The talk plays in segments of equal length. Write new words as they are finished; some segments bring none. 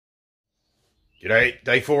G'day,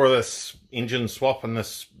 day 4 of this engine swap and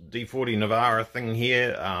this D40 Navara thing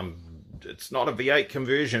here. It's not a V8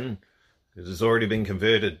 conversion because it's already been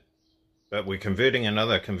converted, but we're converting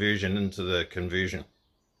another conversion into the conversion.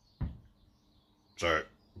 So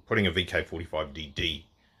putting a VK45DD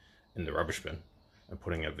in the rubbish bin and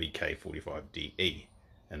putting a VK45DE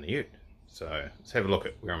in the ute. So let's have a look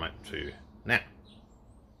at where I'm up to now.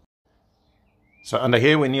 So under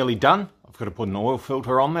here we're nearly done. I've got to put an oil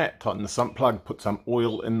filter on that, tighten the sump plug, put some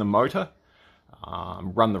oil in the motor,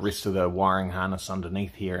 run the rest of the wiring harness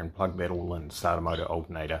underneath here and plug that all in, starter motor,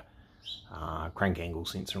 alternator, crank angle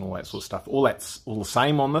sensor and all that sort of stuff. All that's all the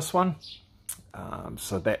same on this one.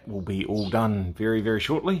 So that will be all done very, very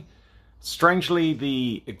shortly. Strangely,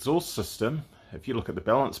 the exhaust system, if you look at the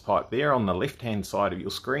balance pipe there on the left hand side of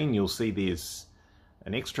your screen, you'll see there's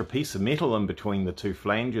an extra piece of metal in between the two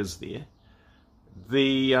flanges there.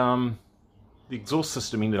 The exhaust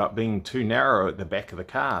system ended up being too narrow at the back of the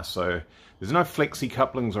car, so there's no flexi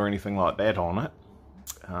couplings or anything like that on it.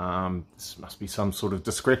 This must be some sort of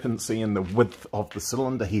discrepancy in the width of the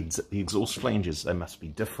cylinder heads at the exhaust flanges. They must be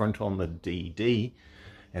different on the DD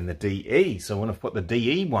and the DE. So when I've put the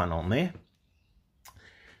DE one on there,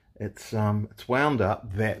 it's wound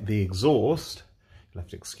up that the exhaust, you'll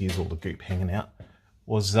have to excuse all the goop hanging out,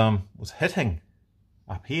 was hitting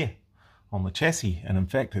up here on the chassis, and in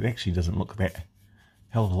fact it actually doesn't look that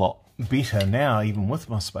hell of a lot better now, even with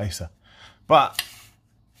my spacer. But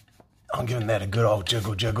I'm giving that a good old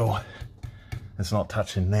jiggle. It's not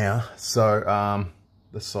touching now, so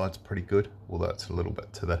this side's pretty good, although it's a little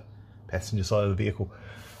bit to the passenger side of the vehicle.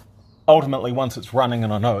 Ultimately, once it's running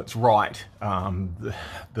and I know it's right,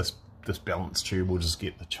 this balance tube will just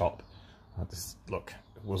get the chop. Look,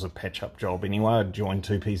 it was a patch-up job anyway. I joined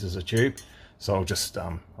two pieces of tube. So I'll just,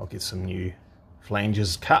 I'll get some new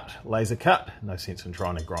flanges cut, laser cut. No sense in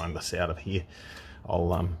trying to grind this out of here.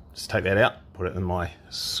 I'll just take that out, put it in my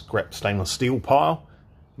scrap stainless steel pile,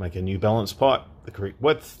 make a new balance pipe, the correct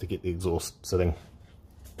width to get the exhaust sitting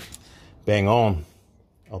bang on.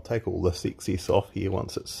 I'll take all this excess off here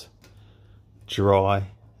once it's dry,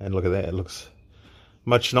 and look at that, it looks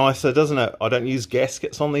much nicer, doesn't it? I don't use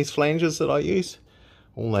gaskets on these flanges that I use.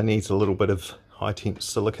 All they need is a little bit of high temp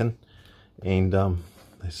silicone, and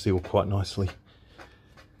they seal quite nicely.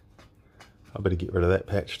 I better get rid of that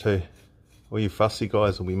patch too. All you fussy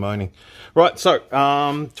guys will be moaning. Right, so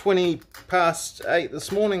 20 past 8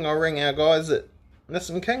 this morning, I rang our guys at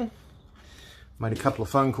Nissan King. Made a couple of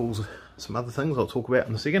phone calls, some other things I'll talk about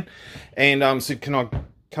in a second, and said, can I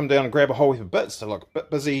come down and grab a whole heap of bits? They're like a bit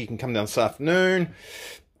busy, you can come down this afternoon.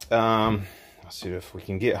 I said if we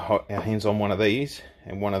can get our hands on one of these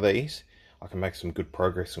and one of these, I can make some good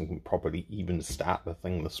progress and can probably even start the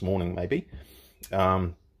thing this morning maybe.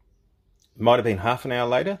 Might have been half an hour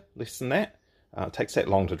later, less than that. It takes that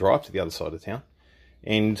long to drive to the other side of town.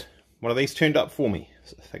 And one of these turned up for me.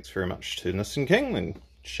 So thanks very much to Nissan King and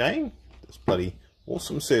Shane. It's bloody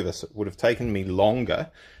awesome service. It would have taken me longer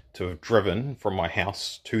to have driven from my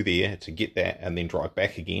house to there to get that and then drive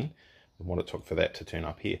back again than what it took for that to turn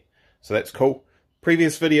up here. So that's cool.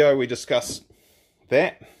 Previous video we discussed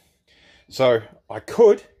that. So I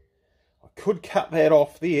could cut that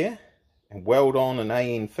off there and weld on an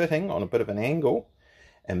AN fitting on a bit of an angle,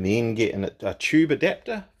 and then get a tube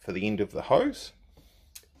adapter for the end of the hose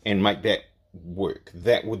and make that work.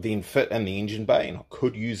 That would then fit in the engine bay, and I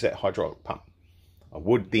could use that hydraulic pump. I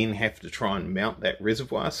would then have to try and mount that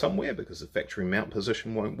reservoir somewhere because the factory mount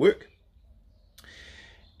position won't work.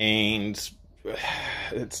 And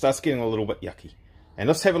it starts getting a little bit yucky. And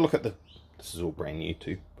let's have a look at this is all brand new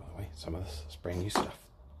too. Some of this is brand new stuff,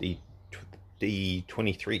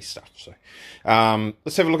 D23 stuff. So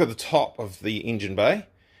let's have a look at the top of the engine bay,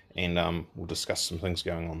 and we'll discuss some things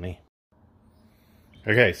going on there.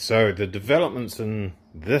 Okay, so the developments in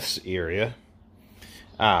this area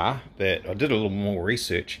are that I did a little more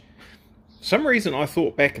research. For some reason I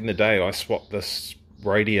thought back in the day I swapped this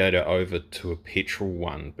radiator over to a petrol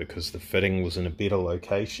one because the fitting was in a better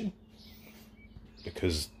location,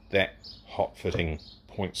 because that hot fitting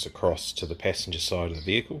points across to the passenger side of the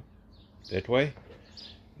vehicle that way,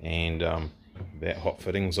 and that hot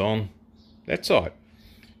fitting's on that side.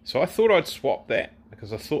 So I thought I'd swap that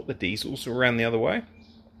because I thought the diesels were around the other way.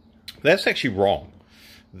 That's actually wrong.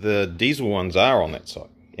 The diesel ones are on that side,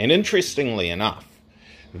 and interestingly enough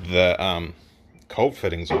the cold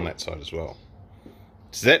fittings on that side as well.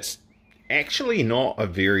 So that's actually not a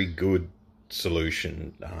very good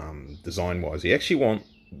solution design wise. You actually want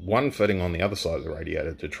one fitting on the other side of the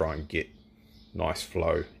radiator to try and get nice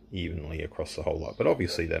flow evenly across the whole lot, but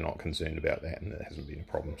obviously they're not concerned about that, and it hasn't been a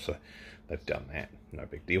problem, so they've done that, no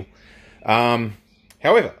big deal.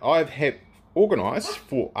 However, I've organised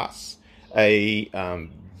for us a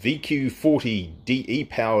VQ40 DE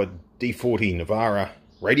powered D40 Navara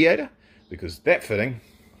radiator, because that fitting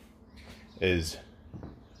is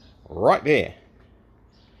right there,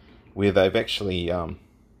 where they've actually, the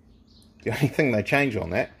only thing they change on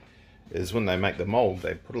that is when they make the mould,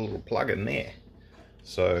 they put a little plug in there.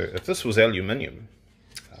 So if this was aluminium,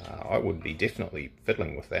 I would be definitely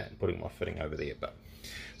fiddling with that and putting my fitting over there. But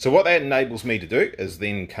so what that enables me to do is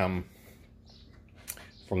then come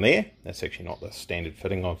from there. That's actually not the standard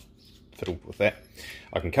fitting, I've fiddled with that.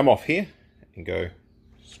 I can come off here and go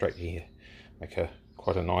straight to here, make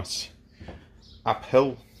quite a nice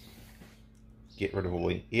uphill, get rid of all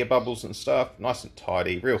the air bubbles and stuff, nice and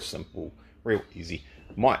tidy, real simple, real easy.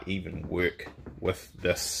 Might even work with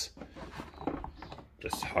this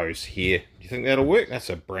hose here. Do you think that'll work? That's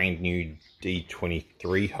a brand new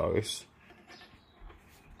D23 hose.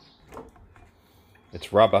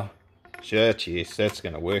 It's rubber. Yes, that's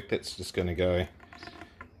going to work. That's just going to go,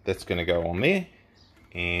 that's going to go on there,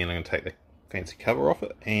 and I'm going to take the fancy cover off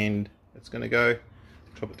it, and it's going to go,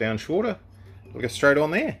 chop it down shorter, it'll go straight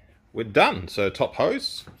on there. We're done. So top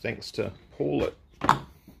hose, thanks to Paul at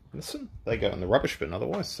Listen, they go in the rubbish bin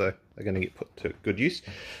otherwise, so they're going to get put to good use.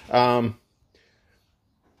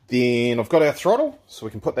 Then I've got our throttle, so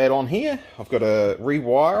we can put that on here. I've got to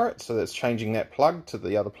rewire it, so that's changing that plug to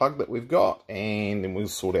the other plug that we've got, and then we'll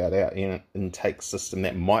sort out our intake system.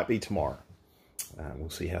 That might be tomorrow. We'll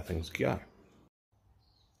see how things go.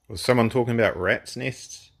 Was someone talking about rat's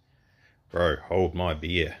nests? Bro, hold my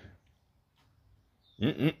beer.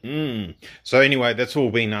 So anyway, that's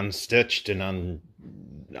all been unstitched and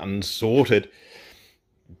unsorted.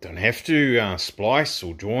 Don't have to splice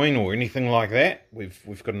or join or anything like that.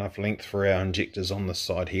 We've got enough length for our injectors on this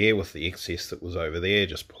side here, with the excess that was over there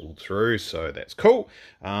just pulled through, so that's cool.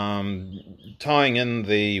 Tying in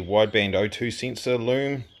the wideband O2 sensor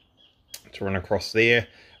loom to run across there.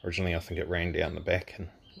 Originally I think it ran down the back and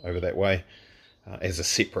over that way as a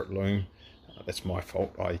separate loom. That's my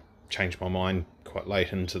fault. I changed my mind quite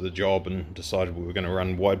late into the job and decided we were going to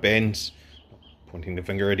run widebands. Pointing the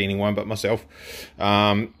finger at anyone but myself.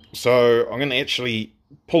 So I'm going to actually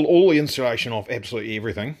pull all the insulation off absolutely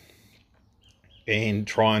everything and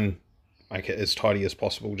try and make it as tidy as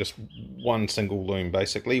possible. Just one single loom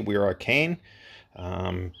basically where I can.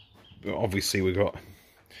 Obviously we've got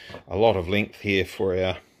a lot of length here for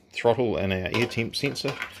our throttle and our air temp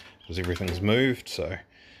sensor because everything's moved, so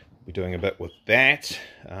we're doing a bit with that.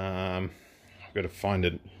 I've got to find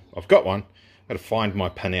it. I've got one. I've got to find my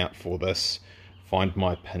pinout for this. Find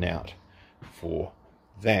my pinout for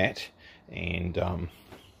that, and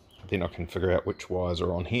then I can figure out which wires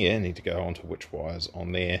are on here. I need to go onto which wires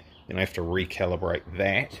on there. Then I have to recalibrate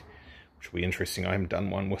that, which will be interesting. I haven't done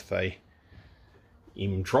one with a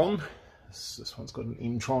M-Tron. This one's got an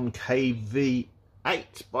M-Tron KV8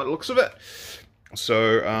 by the looks of it.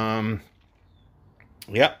 So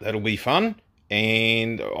yeah, that'll be fun.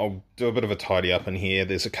 And I'll do a bit of a tidy up in here.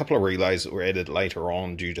 There's a couple of relays that were added later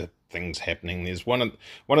on due to things happening. There's one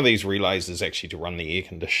of these relays is actually to run the air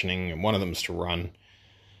conditioning, and one of them is to run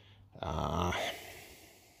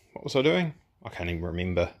what was I doing? I can't even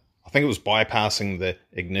remember. I think it was bypassing the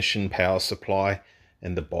ignition power supply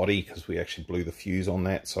in the body, because we actually blew the fuse on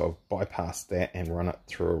that. So I've bypassed that and run it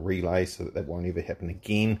through a relay so that won't ever happen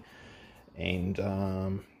again.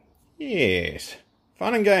 And yes,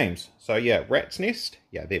 fun and games. So yeah, rat's nest.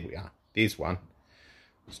 Yeah, there we are. There's one.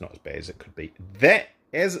 It's not as bad as it could be. That,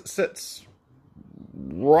 as it sits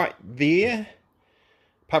right there,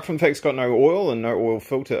 apart from the fact it's got no oil and no oil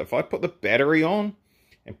filter, if I put the battery on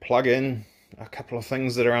and plug in a couple of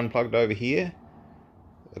things that are unplugged over here,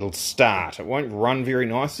 it'll start. It won't run very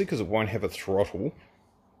nicely because it won't have a throttle,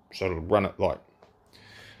 so it'll run it like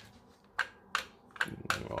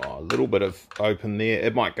a little bit of open there.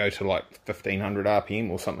 It might go to like 1500 RPM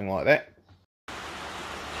or something like that.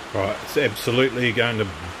 Right, it's absolutely going to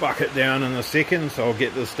bucket down in a second, so I'll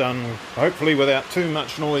get this done hopefully without too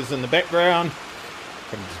much noise in the background.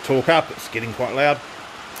 Put it to talk up, it's getting quite loud.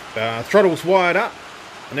 Throttle's wired up.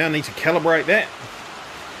 I now need to calibrate that.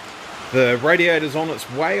 The radiator's on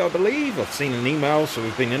its way, I believe. I've seen an email, so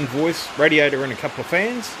we've been invoiced. Radiator and a couple of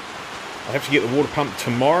fans. I'll have to get the water pump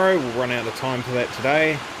tomorrow. We'll run out of time for that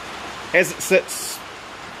today. As it sits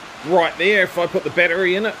right there, if I put the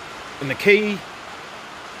battery in it and the key,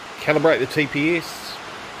 calibrate the TPS,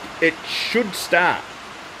 it should start.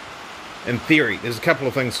 In theory. There's a couple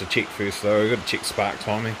of things to check first though. I've got to check spark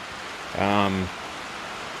timing. I've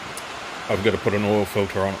got to put an oil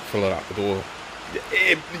filter on it, fill it up with oil.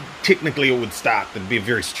 technically it would start. It'd be a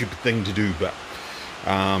very stupid thing to do, but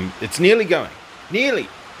it's nearly going. Nearly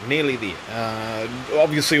there.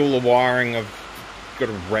 Obviously all the wiring, I've got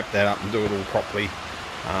to wrap that up and do it all properly.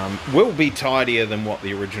 Will be tidier than what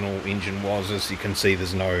the original engine was. As you can see,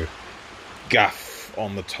 there's no guff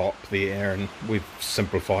on the top there, and we've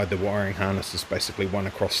simplified the wiring harness. It's basically one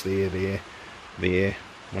across there,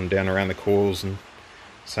 one down around the coils, and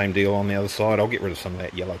same deal on the other side. I'll get rid of some of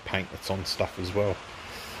that yellow paint that's on stuff as well.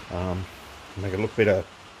 Make it look better.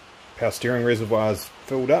 Power steering reservoir's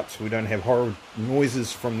filled up, so we don't have horrible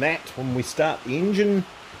noises from that when we start the engine,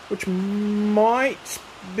 which might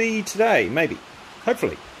be today, maybe,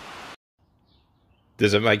 hopefully.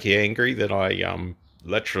 Does it make you angry that I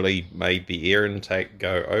literally made the air intake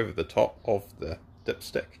go over the top of the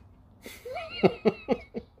dipstick?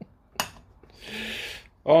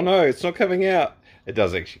 Oh no, it's not coming out. It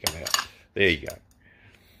does actually come out. There you go.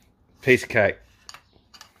 Piece of cake.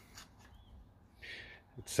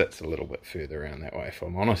 It sits a little bit further around that way, if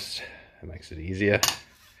I'm honest. It makes it easier.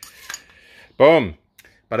 Boom.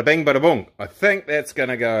 Bada bing, bada boom. I think that's going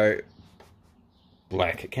to go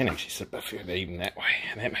black. It can actually sit a bit further even that way,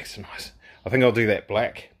 and that makes it nice. I think I'll do that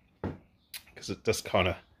black because it just kind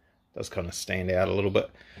of stand out a little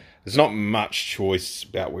bit. There's not much choice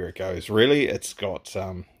about where it goes, really. It's got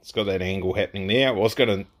that angle happening there. I was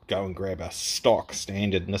going to go and grab a stock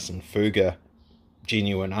standard Nissan Fuga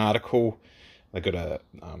genuine article. They got a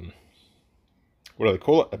what do they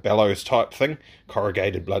call it? A bellows type thing,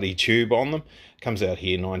 corrugated bloody tube on them. Comes out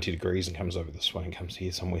here 90 degrees and comes over this way and comes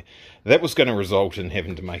here somewhere. That was going to result in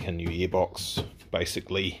having to make a new airbox,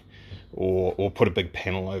 basically, or put a big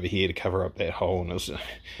panel over here to cover up that hole,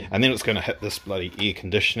 and then it's going to hit this bloody air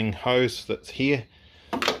conditioning hose that's here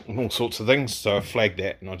and all sorts of things. So I flagged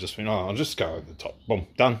that, and I just went, oh, I'll just go over the top. Boom,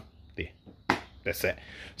 done. There, that's that.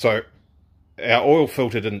 So our oil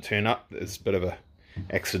filter didn't turn up. There's a bit of a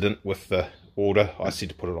accident with the order. I said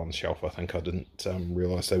to put it on the shelf. I think I didn't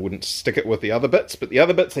realise they wouldn't stick it with the other bits, but the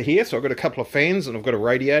other bits are here. So I've got a couple of fans and I've got a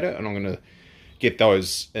radiator, and I'm going to get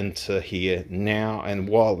those into here now. And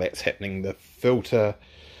while that's happening, the filter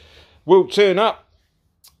will turn up,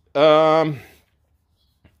 at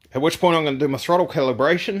which point I'm going to do my throttle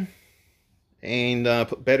calibration and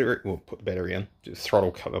put the battery in, do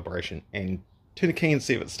throttle calibration, and turn the key and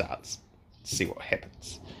see if it starts. See what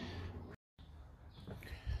happens.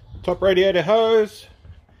 Top radiator hose.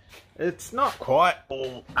 It's not quite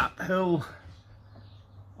all uphill.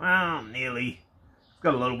 Well, nearly. It's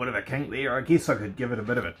got a little bit of a kink there. I guess I could give it a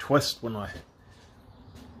bit of a twist when I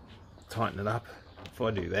tighten it up. If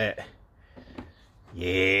I do that.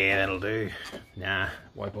 Yeah, that'll do. Nah,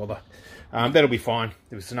 won't bother. That'll be fine.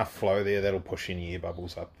 There's enough flow there. That'll push any air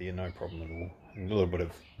bubbles up there. No problem at all. And a little bit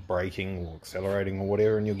of braking or accelerating or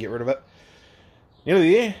whatever, and you'll get rid of it.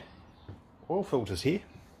 Nearly there. Oil filter's here.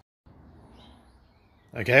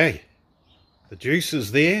 Okay. The juice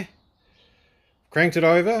is there. Cranked it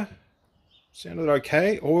over. Sounded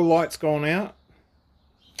okay. Oil light's gone out.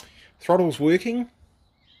 Throttle's working.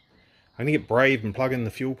 I'm going to get brave and plug in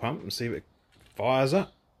the fuel pump and see if it fires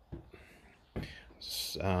up.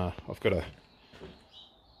 I've got a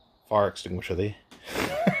fire extinguisher there.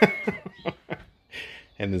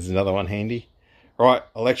 And there's another one handy. Right,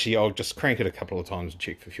 I'll just crank it a couple of times and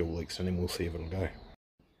check for fuel leaks, and then we'll see if it'll go.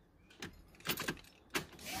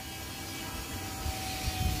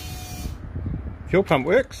 Fuel pump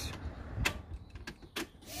works.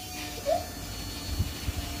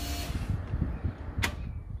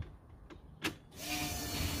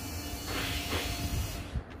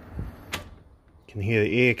 Can hear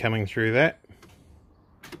the air coming through that.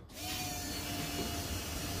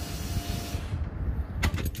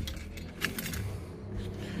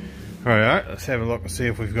 Alright, let's have a look and see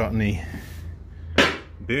if we've got any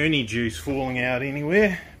burny juice falling out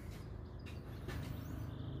anywhere.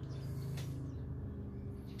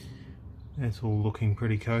 That's all looking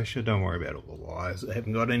pretty kosher. Don't worry about all the wires that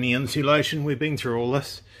haven't got any insulation. We've been through all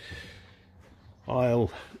this.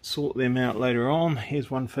 I'll sort them out later on. Here's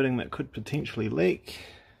one fitting that could potentially leak.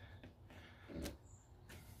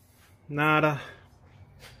 Nada.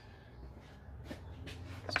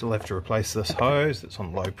 Still have to replace this hose. It's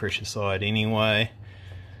on the low pressure side anyway.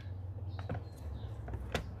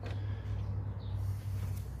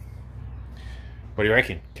 What do you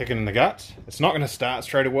reckon? Kicking in the guts? It's not going to start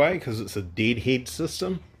straight away because it's a deadhead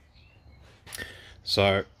system.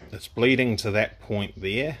 So it's bleeding to that point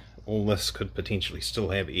there. All this could potentially still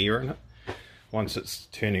have air in it. Once it's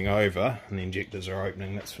turning over and the injectors are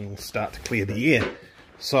opening, that's when we'll start to clear the air.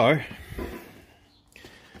 So,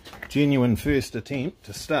 genuine first attempt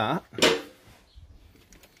to start.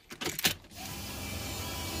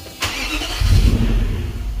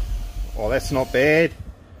 that's not bad.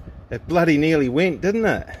 It bloody nearly went, didn't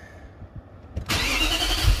it?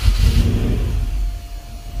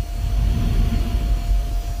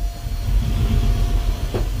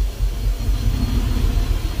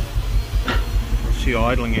 What's she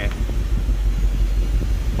idling at?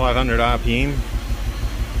 500 RPM.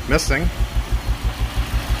 Missing.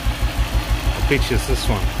 I bet you it's this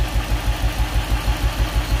one.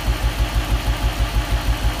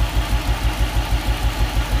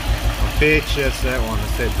 I bet you it's that one.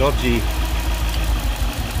 It's that dodgy.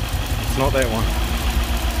 It's not that one.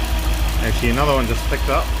 Actually, another one just picked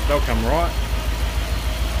up. They'll come right.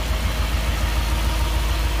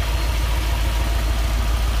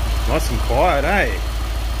 Nice and quiet, eh?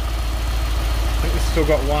 I think we've still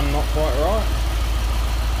got one not quite right.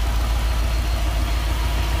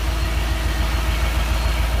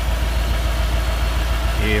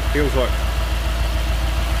 Yeah, it feels like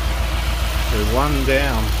we're one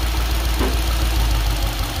down.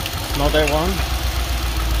 It's not that one.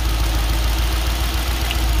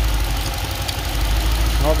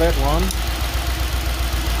 Not that one.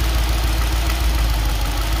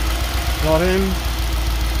 Not him.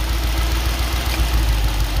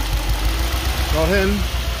 Not him.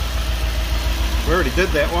 We already did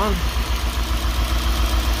that one.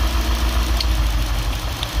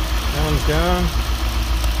 That one's gone.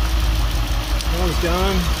 That one's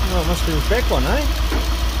gone. Oh, it must be the back one, eh?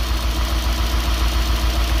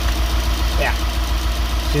 Yeah.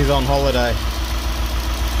 She's on holiday.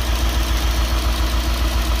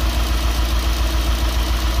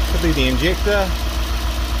 Could be the injector.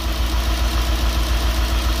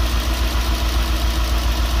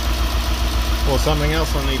 Or something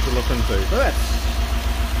else I need to look into. But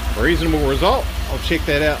that's a reasonable result. I'll check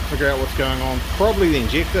that out, figure out what's going on. Probably the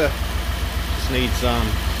injector. Just needs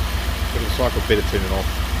bit of a cycle, better turn it off.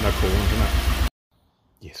 No coolant in it.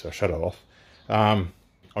 Yeah, so I shut it off.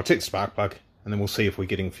 I'll check the spark plug and then we'll see if we're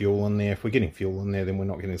getting fuel in there. If we're getting fuel in there, then we're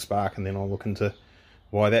not getting spark, and then I'll look into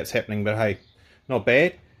why that's happening. But hey, not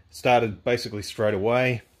bad. Started basically straight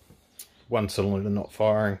away. One cylinder not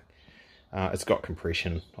firing. It's got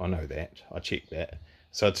compression, I know that, I checked that.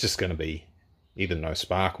 So it's just going to be either no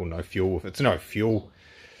spark or no fuel. If it's no fuel,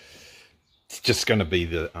 it's just going to be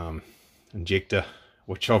the injector,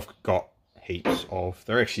 which I've got heaps of.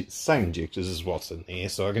 They're actually the same injectors as what's in there,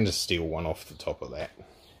 so I can just steal one off the top of that.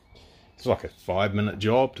 It's like a 5-minute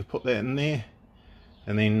job to put that in there.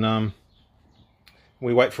 And then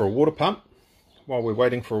we wait for a water pump. While we're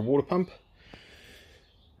waiting for a water pump,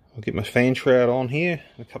 I'll get my fan shroud on here,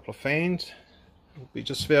 a couple of fans. We'll be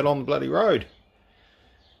just about on the bloody road.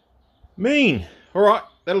 Mean. Alright,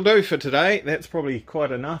 that'll do for today. That's probably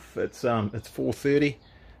quite enough. It's 4:30.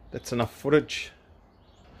 That's enough footage.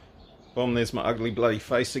 Boom, there's my ugly bloody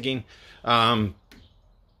face again.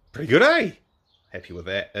 Pretty good, eh? Happy with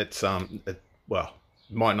that. It's well,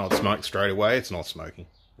 might not smoke straight away. It's not smoking.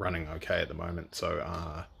 Running okay at the moment,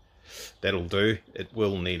 so that'll do. It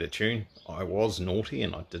will need a tune. I was naughty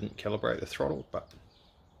and I didn't calibrate the throttle, but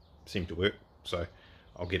it seemed to work, so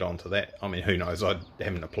I'll get on to that. I mean, who knows, I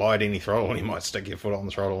haven't applied any throttle and you might stick your foot on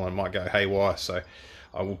the throttle and it might go haywire, so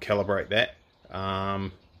I will calibrate that,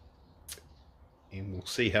 and we'll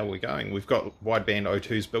see how we're going. We've got wideband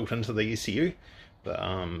O2s built into the ECU, the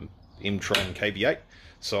M-Tron KB8,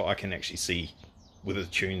 so I can actually see whether the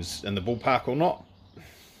tune's in the ballpark or not.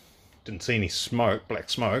 Didn't see any smoke, black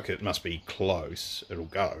smoke. It must be close. It'll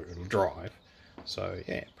go, it'll drive. So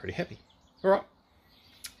yeah, pretty happy. Alright.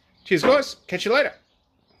 Cheers guys, catch you later.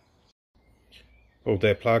 Pulled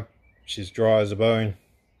that plug. She's dry as a bone.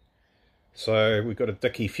 So we've got a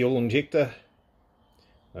dicky fuel injector.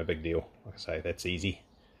 No big deal. Like I say, that's easy.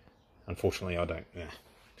 Unfortunately I don't. Yeah,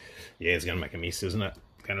 it's gonna make a mess, isn't it?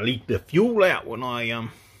 It's gonna leak the fuel out when I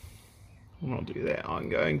I'll do that. I'm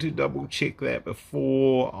going to double check that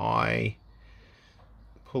before I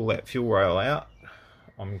pull that fuel rail out.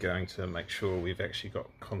 I'm going to make sure we've actually got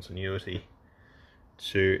continuity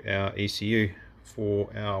to our ECU for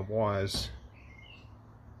our wires.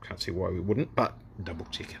 Can't see why we wouldn't, but double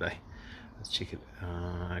check it, eh? Let's check it.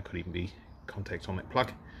 Could even be contact on that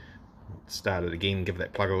plug. Start it again, give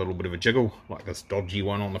that plug a little bit of a jiggle, like this dodgy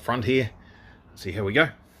one on the front here. See how we go.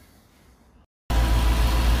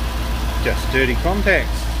 Just dirty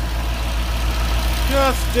contacts.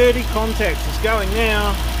 Just dirty contacts. It's going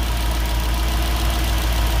now.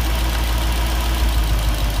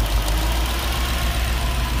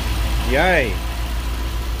 Yay.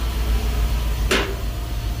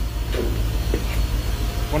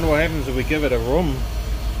 Wonder what happens if we give it a room.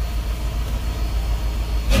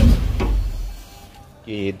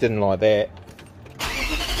 Yeah, it didn't like that.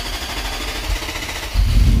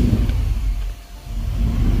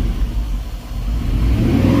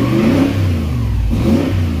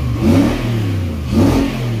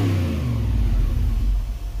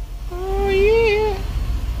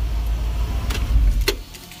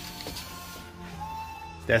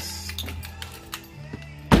 That's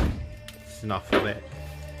enough of that.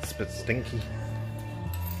 It's a bit stinky.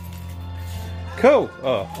 Cool!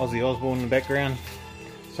 Oh, Ozzy Osbourne in the background.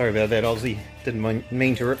 Sorry about that, Ozzy. Didn't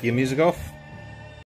mean to rip your music off.